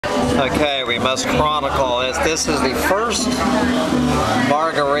Okay, we must chronicle this. This is the first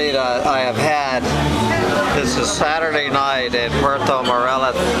margarita I have had. This is Saturday night in Puerto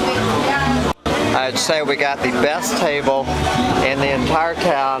Morelos. I'd say we got the best table in the entire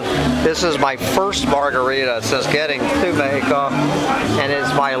town. This is my first margarita since getting to Mexico, and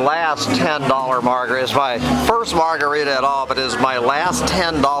it's my last $10 margarita. It's my first margarita at all, but it's my last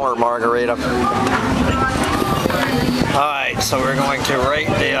 $10 margarita. Alright, so we're going to rate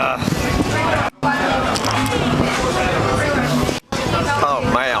the oh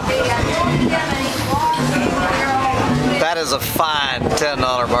man. That is a fine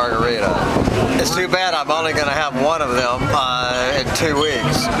 $10 margarita. It's too bad I'm only going to have one of them in 2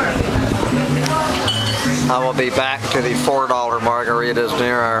 weeks. I will be back to the $4 margaritas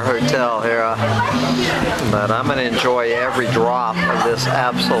near our hotel here. But I'm going to enjoy every drop of this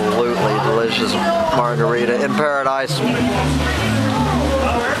absolutely delicious margarita in paradise.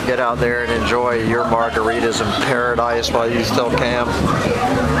 Get out there and enjoy your margaritas in paradise while you still can.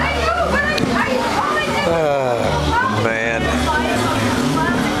 Man,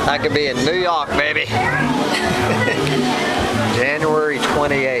 I could be in New York, baby. January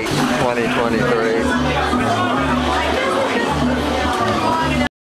 28, 2023.